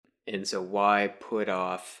And so why put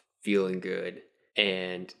off feeling good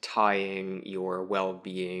and tying your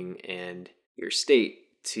well-being and your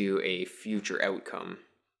state to a future outcome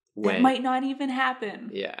when that might not even happen.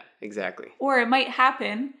 Yeah, exactly. Or it might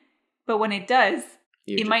happen, but when it does,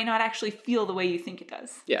 It might not actually feel the way you think it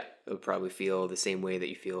does. Yeah, it'll probably feel the same way that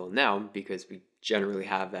you feel now because we generally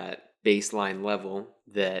have that baseline level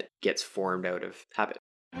that gets formed out of habit.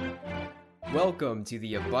 Welcome to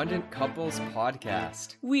the Abundant Couples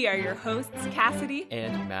Podcast. We are your hosts, Cassidy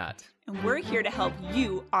and Matt. And we're here to help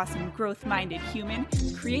you, awesome growth-minded human,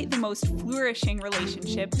 create the most flourishing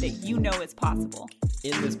relationship that you know is possible.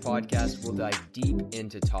 In this podcast, we'll dive deep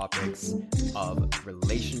into topics of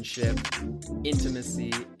relationship,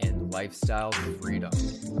 intimacy, and lifestyle freedom.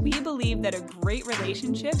 We believe that a great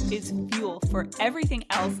relationship is fuel for everything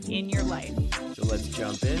else in your life. So let's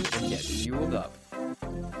jump in and get fueled up.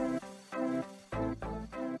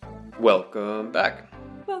 Welcome back.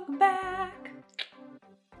 Welcome back.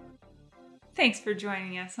 Thanks for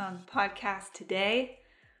joining us on the podcast today.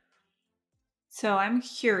 So I'm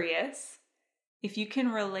curious if you can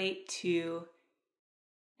relate to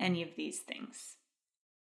any of these things.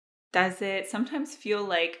 Does it sometimes feel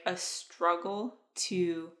like a struggle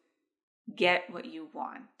to get what you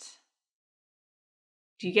want?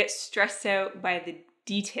 Do you get stressed out by the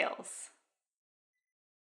details?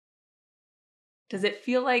 Does it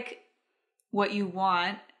feel like what you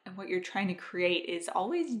want and what you're trying to create is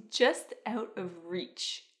always just out of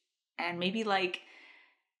reach? And maybe like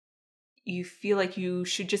you feel like you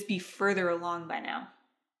should just be further along by now.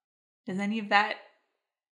 Does any of that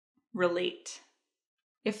relate?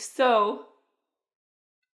 If so,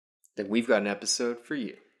 then we've got an episode for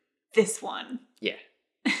you. This one. Yeah.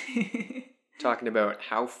 Talking about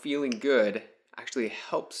how feeling good actually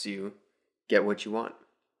helps you get what you want.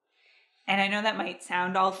 And I know that might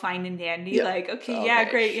sound all fine and dandy, like, okay,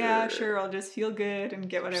 great, sure. Sure, I'll just feel good and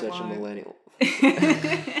get what I want. Such a millennial.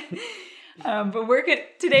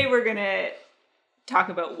 But today we're going to talk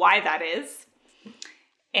about why that is.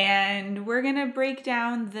 And we're going to break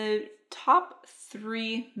down the top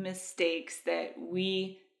 3 mistakes that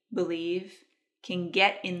we believe can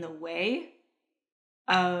get in the way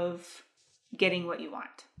of getting what you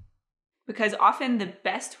want. Because often the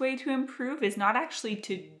best way to improve is not actually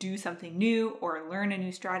to do something new or learn a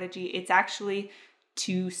new strategy. It's actually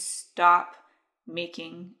to stop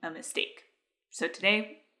making a mistake. So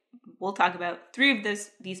today we'll talk about 3 of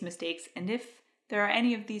these mistakes. And if there are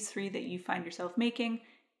any of these 3 that you find yourself making,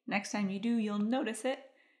 next time you do, you'll notice it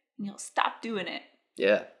and you'll stop doing it.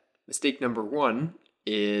 Yeah. Mistake number 1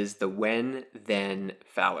 is the when-then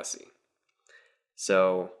fallacy.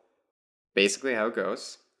 So basically how it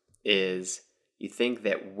goes is you think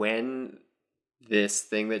that when this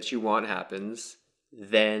thing that you want happens,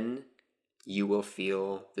 then you will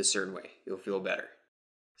feel this certain way. You'll feel better.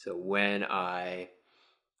 So when I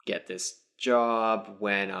get this job,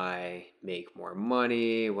 when I make more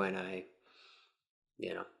money, when I,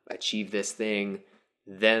 achieve this thing,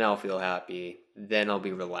 then I'll feel happy. Then I'll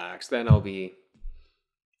be relaxed. Then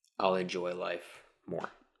I'll enjoy life more.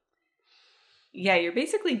 Yeah, you're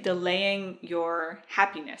basically delaying your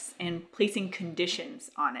happiness and placing conditions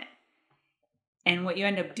on it. And what you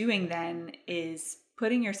end up doing then is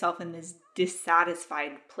putting yourself in this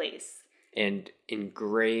dissatisfied place. And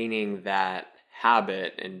ingraining that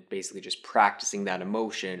habit and basically just practicing that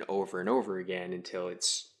emotion over and over again until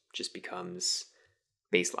it's just becomes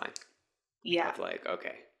baseline. Yeah. Of like,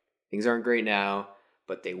 okay, things aren't great now,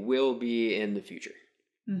 but they will be in the future.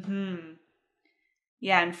 Mm-hmm.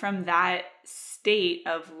 Yeah, and from that state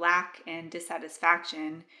of lack and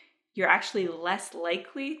dissatisfaction, you're actually less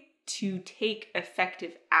likely to take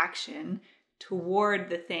effective action toward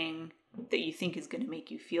the thing that you think is going to make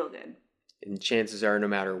you feel good. And chances are, no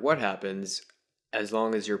matter what happens, as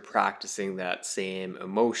long as you're practicing that same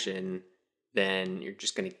emotion, then you're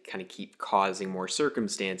just going to kind of keep causing more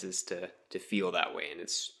circumstances to feel that way. And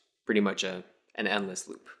it's pretty much an endless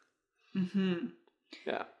loop. Mm-hmm.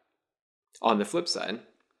 Yeah. On the flip side,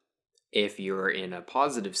 if you're in a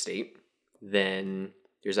positive state, then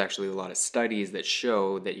there's actually a lot of studies that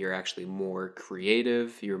show that you're actually more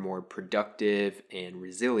creative, you're more productive and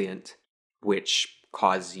resilient, which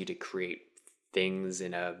causes you to create things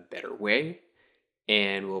in a better way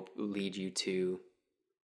and will lead you to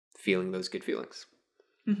feeling those good feelings.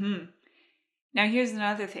 Mm-hmm. Now, here's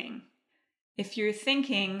another thing. If you're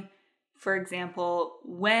thinking, for example,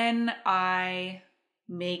 when I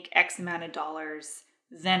make X amount of dollars,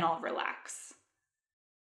 then I'll relax.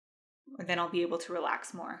 Or then I'll be able to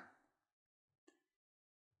relax more.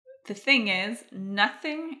 The thing is,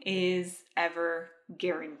 nothing is ever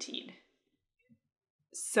guaranteed.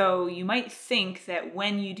 So you might think that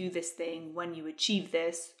when you do this thing, when you achieve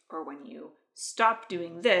this, or when you stop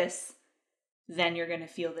doing this, then you're going to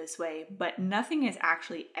feel this way. But nothing is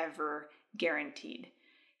actually ever guaranteed.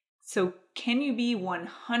 So can you be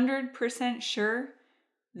 100% sure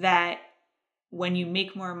that when you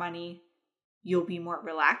make more money, you'll be more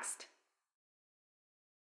relaxed?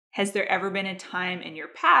 Has there ever been a time in your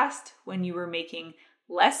past when you were making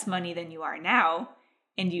less money than you are now,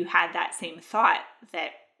 and you had that same thought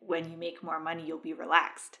that when you make more money, you'll be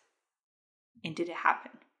relaxed? And did it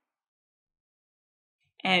happen?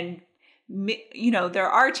 And, there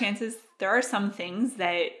are some things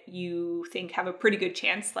that you think have a pretty good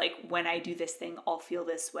chance, like when I do this thing, I'll feel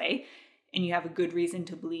this way, and you have a good reason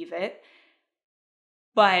to believe it.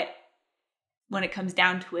 But when it comes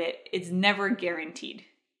down to it, it's never guaranteed.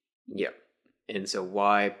 Yep. And so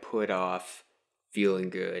why put off feeling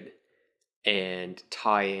good and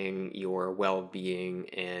tying your well-being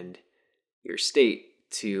and your state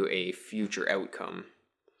to a future outcome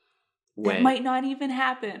when it might not even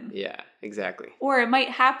happen? Yeah, exactly. Or it might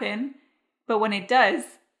happen, but when it does,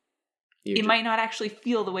 it might not actually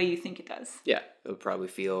feel the way you think it does. Yeah, it'll probably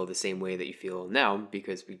feel the same way that you feel now,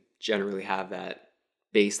 because we generally have that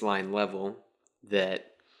baseline level that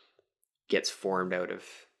gets formed out of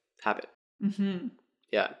habit. Mm-hmm.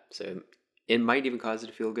 Yeah, so it might even cause it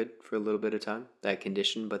to feel good for a little bit of time, that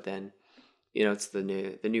condition, but then, it's the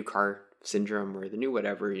new car syndrome or the new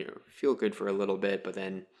whatever, feel good for a little bit, but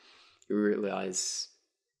then you realize,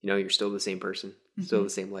 you're still the same person, still the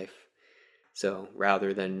same life. So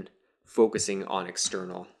rather than focusing on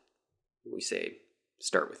external, we say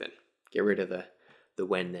start within. Get rid of the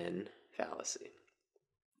when-then fallacy.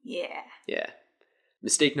 Yeah. Yeah.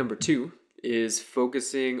 Mistake number 2 is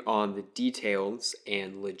focusing on the details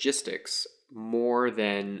and logistics more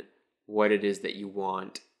than what it is that you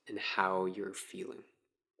want and how you're feeling.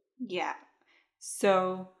 Yeah.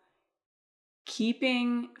 So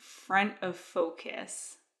keeping front of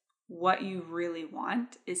focus what you really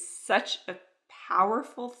want is such a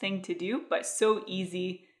powerful thing to do, but so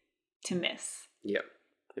easy to miss. Yep.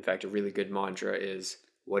 In fact, a really good mantra is,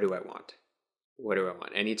 what do I want? What do I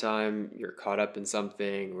want? Anytime you're caught up in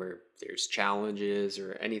something where there's challenges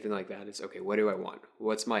or anything like that, it's okay, what do I want?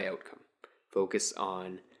 What's my outcome? Focus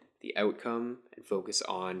on the outcome and focus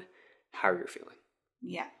on how you're feeling.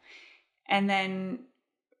 Yeah. And then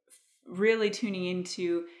really tuning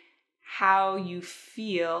into how you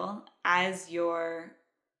feel as you're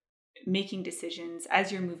making decisions,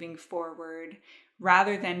 as you're moving forward,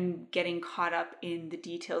 rather than getting caught up in the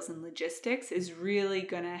details and logistics, is really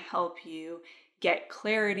going to help you get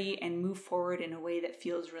clarity and move forward in a way that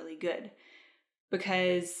feels really good.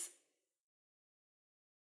 Because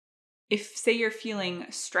if, say, you're feeling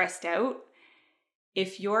stressed out,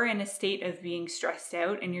 if you're in a state of being stressed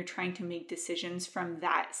out and you're trying to make decisions from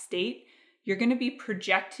that state, you're going to be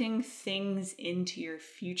projecting things into your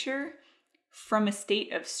future from a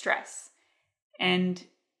state of stress. And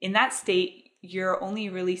in that state, you're only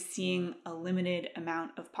really seeing a limited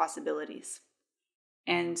amount of possibilities.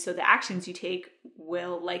 And so the actions you take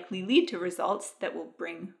will likely lead to results that will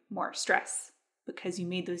bring more stress because you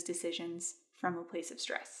made those decisions from a place of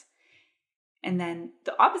stress. And then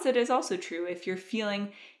the opposite is also true. If you're feeling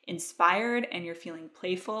inspired and you're feeling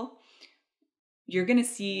playful, you're going to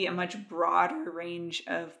see a much broader range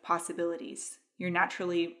of possibilities. You're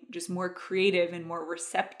naturally just more creative and more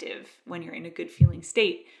receptive when you're in a good feeling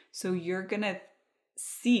state. So you're going to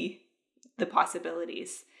see the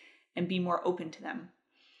possibilities and be more open to them.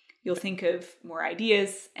 You'll think of more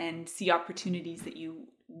ideas and see opportunities that you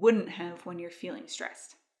wouldn't have when you're feeling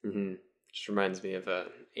stressed. Mm-hmm. Just reminds me of a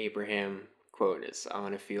Abraham quote is, I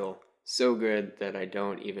want to feel so good that I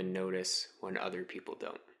don't even notice when other people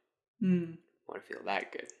don't. I want to feel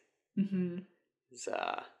that good. Mm-hmm. It's,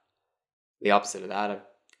 the opposite of that, I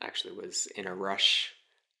actually was in a rush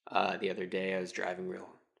the other day. I was driving real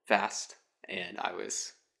fast and I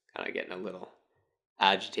was kind of getting a little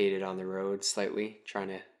agitated on the road slightly, trying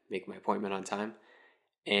to make my appointment on time.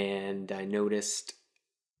 And I noticed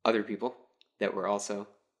other people that were also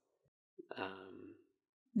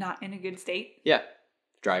not in a good state. Yeah,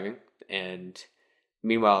 driving. And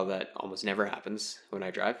meanwhile, that almost never happens when I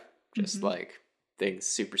drive. Just like things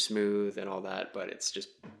super smooth and all that, but it's just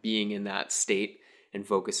being in that state and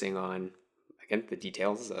focusing on, again, the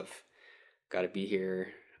details of got to be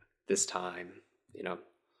here this time,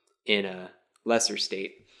 in a lesser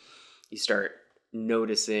state. You start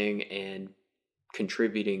noticing and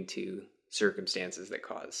contributing to circumstances that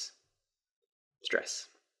cause stress.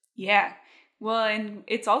 Yeah. Well, and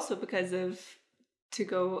it's also because of, to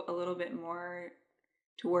go a little bit more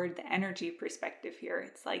toward the energy perspective here.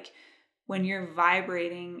 It's like when you're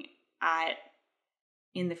vibrating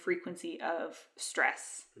in the frequency of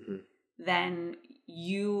stress, then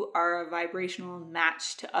you are a vibrational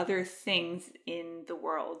match to other things in the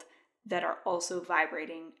world that are also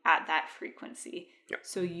vibrating at that frequency. Yep.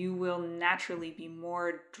 So you will naturally be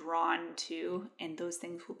more drawn to, and those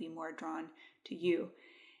things will be more drawn to you.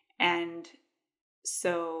 And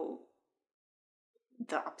so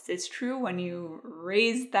the opposite is true. When you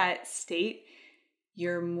raise that state,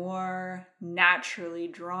 you're more naturally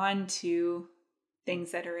drawn to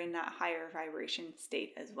things that are in that higher vibration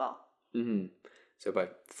state as well. So by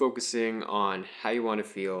focusing on how you want to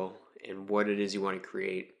feel and what it is you want to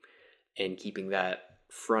create and keeping that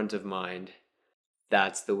front of mind,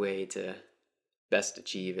 that's the way to best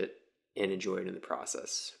achieve it and enjoy it in the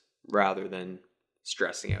process, rather than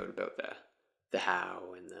stressing out about the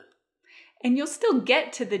how and the... And you'll still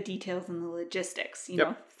get to the details and the logistics. You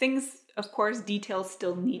know, things, of course, details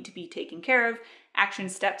still need to be taken care of. Action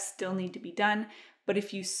steps still need to be done. But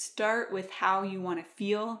if you start with how you want to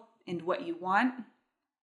feel and what you want,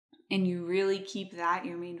 and you really keep that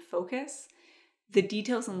your main focus, the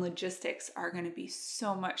details and logistics are going to be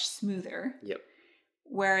so much smoother.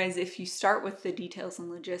 Whereas if you start with the details and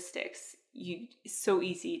logistics, it's so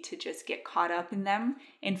easy to just get caught up in them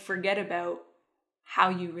and forget about how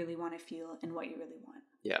you really want to feel and what you really want.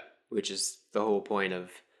 Yeah, which is the whole point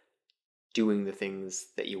of doing the things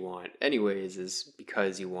that you want anyways, is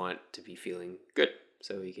because you want to be feeling good.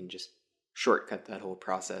 So you can just shortcut that whole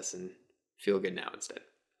process and feel good now instead.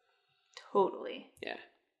 Totally. Yeah.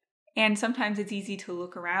 And sometimes it's easy to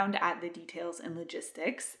look around at the details and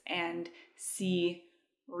logistics and see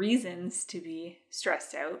reasons to be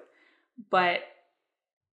stressed out. But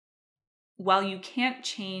while you can't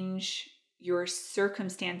change your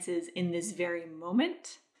circumstances in this very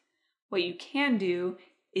moment, what you can do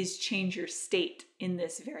is change your state in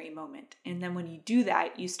this very moment. And then when you do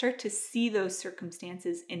that, you start to see those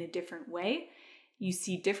circumstances in a different way. You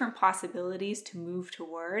see different possibilities to move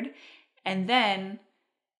toward. And then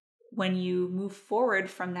when you move forward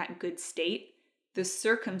from that good state, the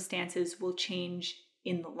circumstances will change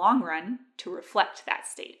in the long run to reflect that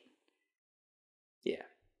state. Yeah.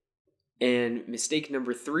 And mistake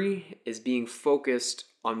number 3 is being focused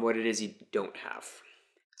on what it is you don't have.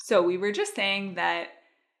 So we were just saying that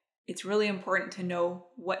it's really important to know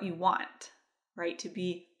what you want, right? To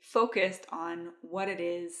be focused on what it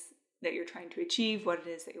is that you're trying to achieve, what it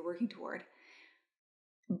is that you're working toward.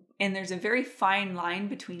 And there's a very fine line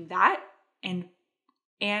between that and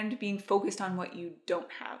being focused on what you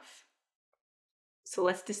don't have. So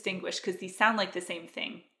let's distinguish, because these sound like the same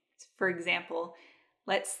thing. For example,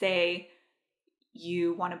 let's say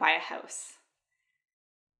you want to buy a house.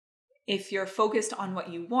 If you're focused on what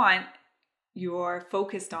you want, you're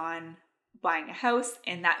focused on buying a house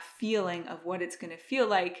and that feeling of what it's going to feel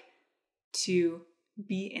like to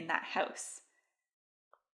be in that house.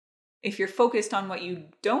 If you're focused on what you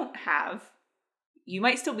don't have, you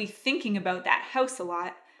might still be thinking about that house a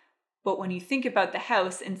lot, but when you think about the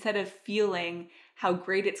house, instead of feeling how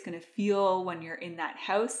great it's going to feel when you're in that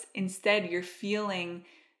house, instead you're feeling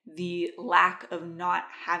the lack of not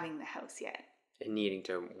having the house yet. And needing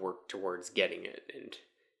to work towards getting it. And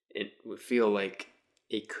it would feel like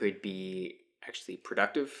it could be actually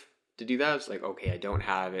productive to do that. It's like, okay, I don't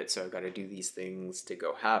have it, so I've got to do these things to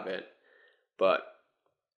go have it. But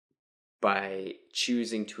by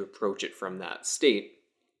choosing to approach it from that state,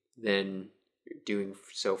 then you're doing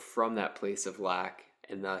so from that place of lack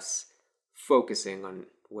and thus focusing on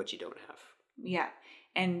what you don't have. Yeah.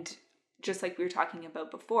 And just like we were talking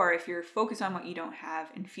about before, if you're focused on what you don't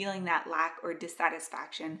have and feeling that lack or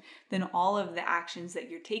dissatisfaction, then all of the actions that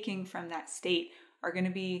you're taking from that state are going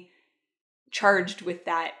to be charged with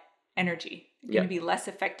that energy. It's going to be less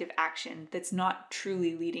effective action that's not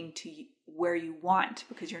truly leading to where you want,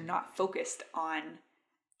 because you're not focused on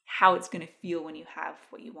how it's going to feel when you have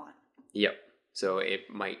what you want. Yep. So it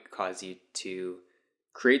might cause you to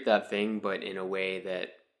create that thing, but in a way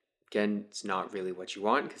that, again, it's not really what you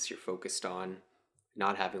want because you're focused on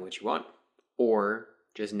not having what you want, or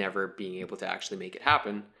just never being able to actually make it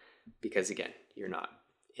happen because, again, you're not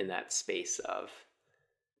in that space of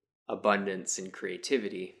abundance and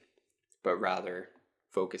creativity, but rather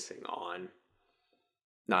focusing on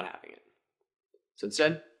not having it. So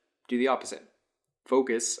instead, do the opposite.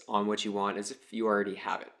 Focus on what you want as if you already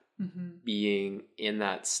have it. Being in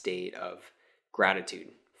that state of gratitude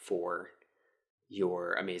for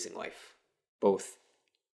your amazing life, both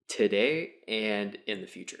today and in the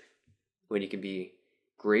future. When you can be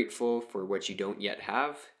grateful for what you don't yet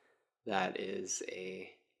have, that is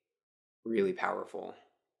a really powerful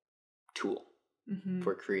tool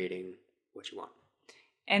for creating what you want.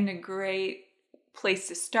 And a great place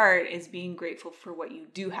to start is being grateful for what you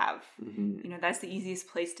do have. Mm-hmm. You know, that's the easiest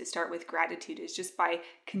place to start with gratitude, is just by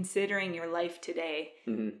considering your life today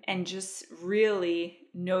and just really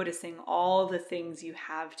noticing all the things you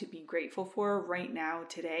have to be grateful for right now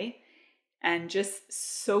today, and just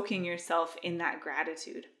soaking yourself in that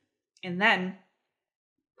gratitude. And then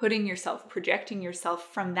projecting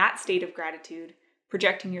yourself from that state of gratitude,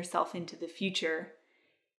 projecting yourself into the future,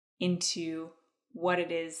 into what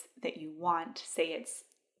it is that you want. Say it's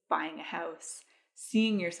buying a house,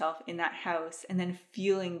 seeing yourself in that house, and then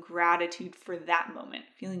feeling gratitude for that moment,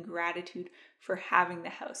 feeling gratitude for having the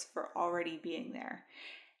house, for already being there.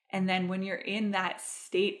 And then when you're in that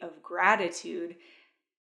state of gratitude,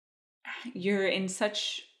 you're in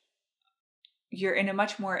a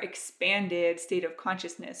much more expanded state of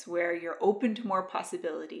consciousness where you're open to more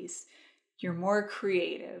possibilities, you're more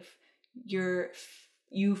creative,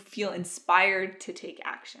 you feel inspired to take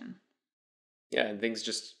action. Yeah, and things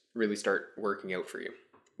just really start working out for you.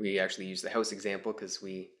 We actually use the house example because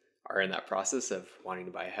we are in that process of wanting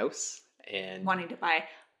to buy a house and wanting to buy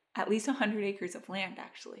at least 100 acres of land,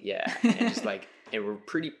 actually. Yeah, and just and we're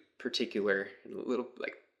pretty particular and a little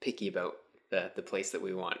picky about the place that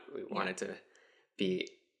we want. We want it to be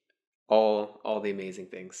all the amazing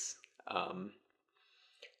things.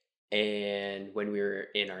 And when we were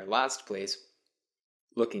in our last place,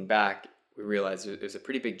 looking back, we realized there's a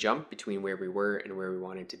pretty big jump between where we were and where we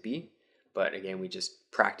wanted to be. But again, we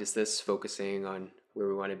just practice this, focusing on where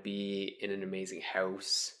we want to be in an amazing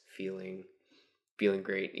house, feeling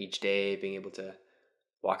great each day, being able to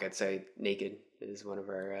walk outside naked is one of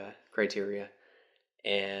our criteria.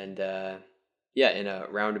 And in a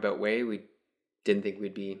roundabout way, we didn't think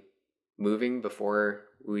we'd be moving before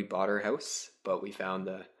we bought our house, but we found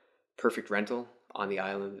the perfect rental on the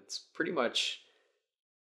island. It's pretty much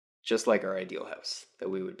just like our ideal house that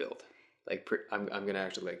we would build. I'm gonna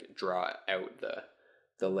actually draw out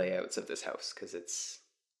the layouts of this house because it's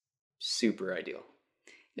super ideal.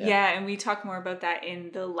 Yeah, and we talk more about that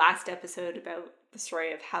in the last episode about the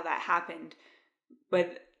story of how that happened.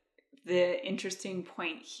 But the interesting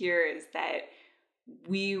point here is that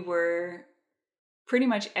we were pretty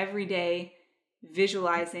much every day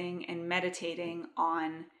visualizing and meditating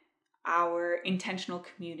on our intentional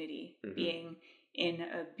community, being in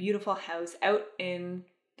a beautiful house out in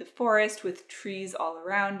the forest with trees all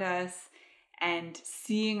around us, and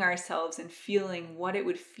seeing ourselves and feeling what it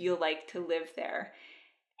would feel like to live there.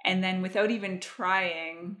 And then without even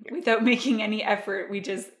trying, without making any effort, we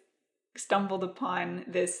just stumbled upon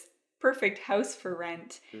this perfect house for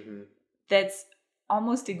rent that's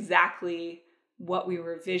almost exactly what we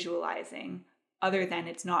were visualizing, other than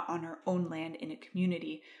it's not on our own land in a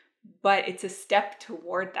community, but it's a step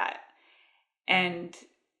toward that. And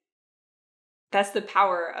that's the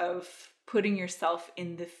power of putting yourself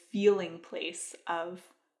in the feeling place of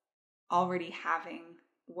already having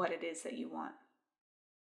what it is that you want.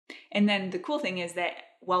 And then the cool thing is that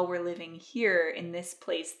while we're living here in this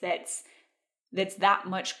place that's that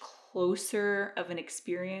much closer of an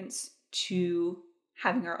experience to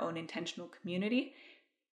having our own intentional community,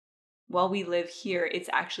 while we live here, it's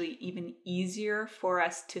actually even easier for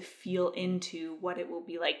us to feel into what it will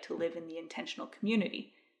be like to live in the intentional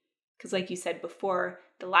community. Because like you said before,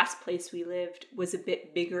 the last place we lived was a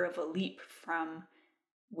bit bigger of a leap from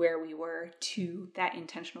where we were to that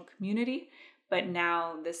intentional community. But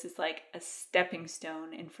now this is like a stepping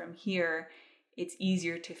stone. And from here, it's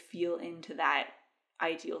easier to feel into that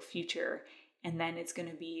ideal future. And then it's going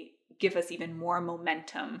to give us even more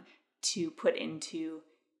momentum to put into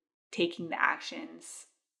taking the actions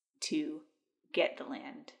to get the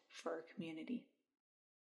land for our community.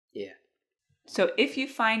 Yeah. So if you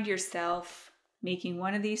find yourself making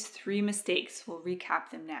one of these 3 mistakes, we'll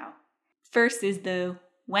recap them now. First is the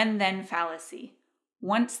when-then fallacy.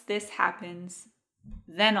 Once this happens,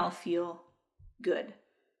 then I'll feel good.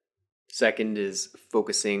 Second is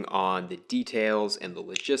focusing on the details and the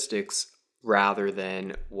logistics rather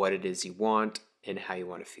than what it is you want and how you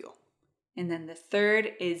want to feel. And then the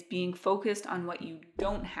third is being focused on what you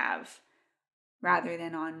don't have rather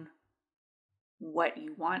than on what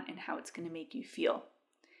you want and how it's going to make you feel.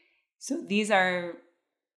 So these are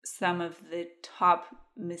some of the top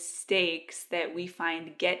mistakes that we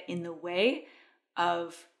find get in the way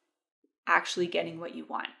of actually getting what you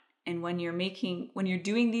want. And when you're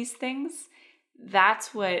doing these things,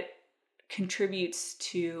 that's what contributes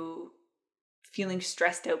to feeling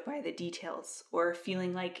stressed out by the details, or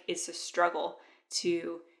feeling like it's a struggle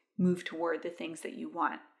to move toward the things that you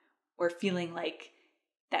want, or feeling like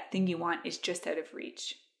that thing you want is just out of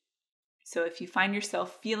reach. So if you find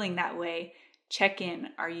yourself feeling that way, check in.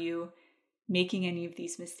 Are you making any of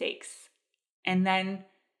these mistakes? And then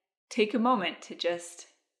take a moment to just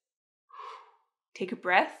take a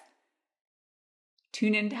breath,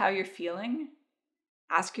 tune into how you're feeling,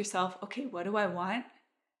 ask yourself, okay, what do I want?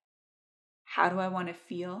 How do I want to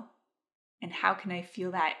feel? And how can I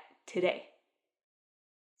feel that today?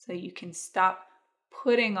 So you can stop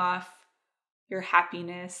putting off your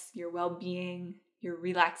happiness, your well-being, your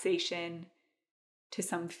relaxation to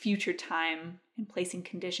some future time and placing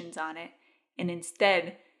conditions on it, and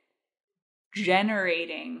instead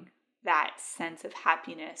generating that sense of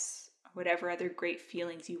happiness or whatever other great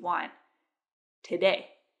feelings you want today.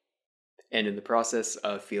 And in the process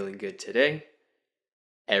of feeling good today,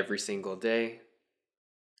 every single day,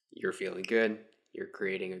 you're feeling good, you're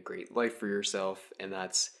creating a great life for yourself, and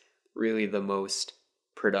that's really the most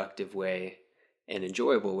productive way and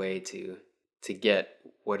enjoyable way to get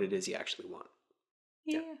what it is you actually want.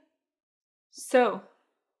 Yeah. So,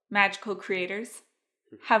 magical creators,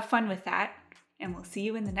 have fun with that, and we'll see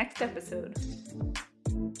you in the next episode.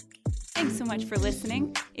 Thanks so much for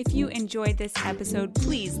listening. If you enjoyed this episode,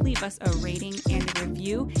 please leave us a rating and a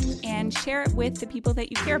review and share it with the people that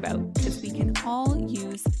you care about, because we can all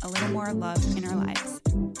use a little more love in our lives.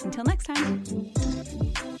 Until next time.